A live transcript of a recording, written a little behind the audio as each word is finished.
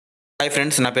hi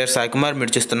friends ना पेर साईकुमार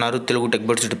మీరు చూస్తున్నారు Telugu tech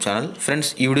birds YouTube channel friends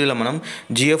ఈ వీడియోలో మనం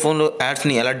జియో ఫోన్ లో యాడ్స్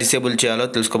ని ఎలా డిసేబుల్ చేయాలో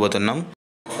తెలుసుకోబోతున్నాం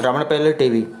రమణపల్లి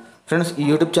టీవీ ఫ్రెండ్స్ ఈ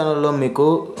యూట్యూబ్ ఛానల్ లో మీకు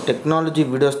టెక్నాలజీ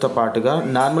వీడియోస్ తో పాటుగా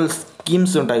నార్మల్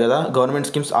స్కీమ్స్ ఉంటాయి కదా గవర్నమెంట్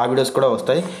స్కీమ్స్ ఆ వీడియోస్ కూడా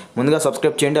వస్తాయి ముందుగా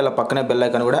సబ్స్క్రైబ్ చేయండి అలా పక్కనే బెల్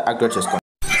ఐకాన్ కూడా యాక్టివేట్ చేసుకోండి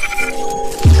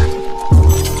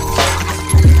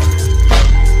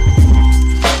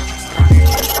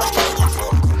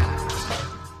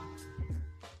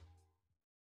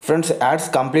फ्रेंड्स యాడ్స్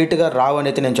కంప్లీట్ గా రావు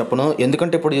అనేది నేను చెప్పను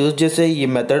ఎందుకంటే ఇప్పుడు యూస్ చేసే ఈ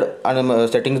మెథడ్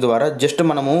సెట్టింగ్స్ ద్వారా జస్ట్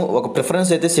మనము ఒక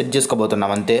ప్రిఫరెన్స్ అయితే సెట్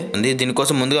చేసుకోబోతున్నాం అంతే దీని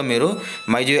కోసం ముందుగా మీరు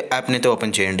మై జియో యాప్ ని అయితే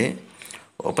ఓపెన్ చేయండి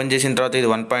ఓపెన్ చేసిన తర్వాత ఇది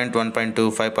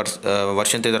 1.1.25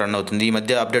 వర్షన్ అయితే రన్ అవుతుంది ఈ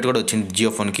మధ్య అప్డేట్ కూడా వచ్చింది జియో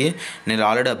ఫోన్ కి నేను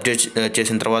ఆల్రెడీ అప్డేట్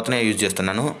చేసిన తర్వాతనే యూస్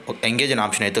చేస్తున్నాను ఎంగేజ్ అనే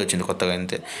ఆప్షన్ అయితే వచ్చింది కొత్తగా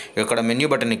అంతే ఇక్కడ మెన్యూ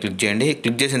బటన్ ని క్లిక్ చేయండి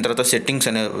క్లిక్ చేసిన తర్వాత సెట్టింగ్స్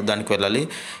అనే దానికి వెళ్ళాలి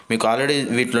మీకు ఆల్రెడీ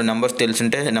వీటిలో నంబర్స్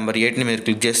తెలిసింటే నంబర్ 8 ని మీరు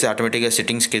క్లిక్ చేస్తే ఆటోమేటిక్ గా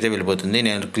సెట్టింగ్స్ కి అయితే వెళ్ళిపోతుంది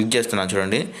నేను క్లిక్ చేస్తున్నాను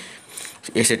చూడండి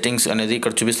ఈ సెట్టింగ్స్ అనేది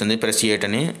ఇక్కడ చూపిస్తుంది ప్రెస్ 8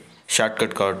 అని షార్ట్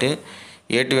కట్ కాబట్టి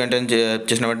 8 వెంటనే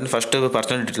చేసిన వెంటనే ఫస్ట్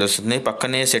పర్సనల్ డీటెయిల్స్ వస్తుంది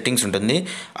పక్కనే సెట్టింగ్స్ ఉంటుంది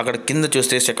అక్కడ కింద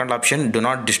చూస్తే second option do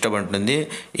not disturb ఉంటుంది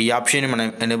ఈ ఆప్షన్ ని మనం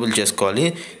ఎనేబుల్ చేసుకోవాలి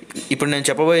ఇప్పుడు నేను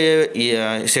చెప్పబోయే ఈ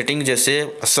సెట్టింగ్ చేస్తే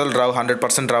అస్సలు రావు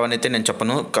 100% రావని అయితే నేను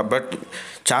చెప్పను బట్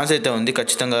ఛాన్స్ అయితే ఉంది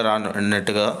ఖచ్చితంగా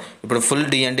రానట్టుగా ఇప్పుడు ఫుల్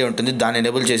డిఎన్డి ఉంటుంది దాన్ని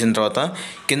ఎనేబుల్ చేసిన తర్వాత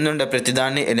కింద ఉండే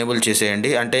ప్రతిదాన్ని ఎనేబుల్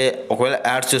చేసేయండి అంటే ఒకవేళ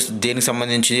యాడ్స్ దేనికి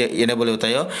సంబంధించి ఎనేబుల్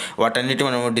అవుతాయో వాటన్నిటి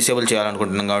మనం డిసేబుల్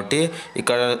చేయాలనుకుంటున్నాం కాబట్టి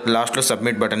ఇక్కడ లాస్ట్లో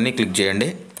సబ్మిట్ బటన్ని క్లిక్ చేయండి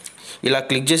ఇలా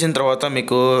క్లిక్ చేసిన తర్వాత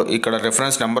మీకు ఇక్కడ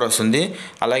రెఫరెన్స్ నెంబర్ వస్తుంది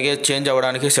అలాగే చేంజ్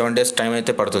అవ్వడానికి 7 డేస్ టైం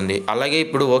అయితే పడుతుంది అలాగే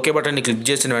ఇప్పుడు ఓకే బటన్ ని క్లిక్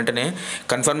చేసిన వెంటనే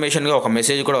కన్ఫర్మేషన్ గా ఒక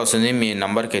మెసేజ్ కూడా వస్తుంది మీ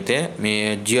నంబర్ కి అయితే మీ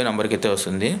జియో నంబర్ కి అయితే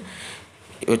వస్తుంది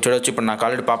చూడొచ్చు ఇప్పుడు నాకు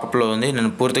ఆల్రెడీ పాపప్ లో ఉంది నేను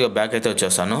పూర్తిగా బ్యాక్ అయితే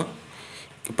వచ్చేసాను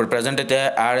ఇప్పుడు ప్రెజెంట్ అయితే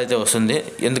యాడ్ అయితే వస్తుంది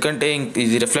ఎందుకంటే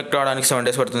ఇది రిఫ్లెక్ట్ అవడానికి 7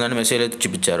 డేస్ పడుతుందని మెసేజ్ అయితే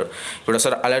చూపించారు ఇప్పుడు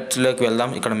ఒకసారి అలర్ట్స్ లోకి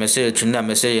వెళ్దాం ఇక్కడ మెసేజ్ వచ్చింది ఆ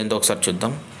మెసేజ్ ఏందో ఒకసారి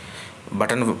చూద్దాం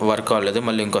బటన్ వర్క్ అవ్వలేదు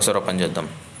మళ్ళీ ఇంకోసారి ఓపెన్ చేద్దాం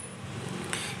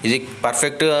ఇది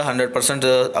పర్ఫెక్ట్ 100%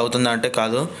 అవుతుందా అంటే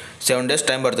కాదు 7 డేస్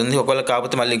టైం పడుతుంది ఒకవేళ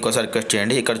కాకపోతే మళ్ళీ ఇంకోసారి రిక్వెస్ట్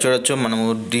చేయండి ఇక్కడ చూడొచ్చు మనము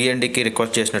డిఎన్డికి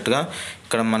రిక్వెస్ట్ చేసినట్టుగా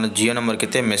ఇక్కడ మన జియో నెంబర్కి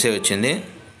అయితే మెసేజ్ వచ్చింది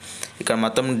ఇక్కడ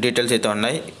మొత్తం డీటెయిల్స్ అయితే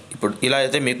ఉన్నాయి ఇప్పుడు ఇలా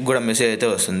అయితే మీకు కూడా మెసేజ్ అయితే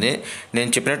వస్తుంది నేను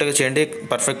చెప్పినట్టుగా చేయండి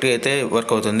పర్ఫెక్ట్గా అయితే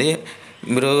వర్క్ అవుతుంది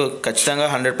మీరు ఖచ్చితంగా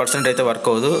 100% అయితే వర్క్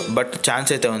అవ్వదు బట్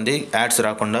ఛాన్స్ అయితే ఉంది యాడ్స్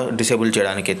రాకుండా డిసేబుల్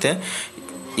చేయడానికి అయితే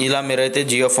ఇలా మీరైతే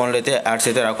జియో ఫోన్లో అయితే యాడ్స్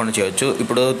అయితే రాకుండా చేయొచ్చు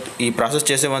ఇప్పుడు ఈ ప్రాసెస్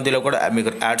చేసే మధ్యలో కూడా మీకు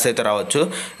యాడ్స్ అయితే రావచ్చు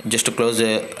జస్ట్ క్లోజ్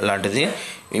లాంటిది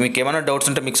మీకు ఏమైనా డౌట్స్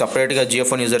ఉంటే మీకు సపరేట్గా జియో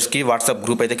ఫోన్ యూజర్స్కి వాట్సాప్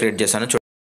గ్రూప్ అయితే క్రియేట్ చేశాను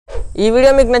ఈ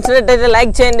వీడియో మీకు నచ్చినట్లయితే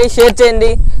లైక్ చేయండి షేర్ చేయండి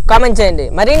కామెంట్ చేయండి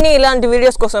మరిన్ని ఇలాంటి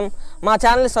వీడియోస్ కోసం మా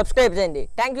ఛానల్ని సబ్స్క్రైబ్ చేయండి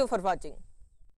థ్యాంక్ యూ ఫర్ వాచింగ్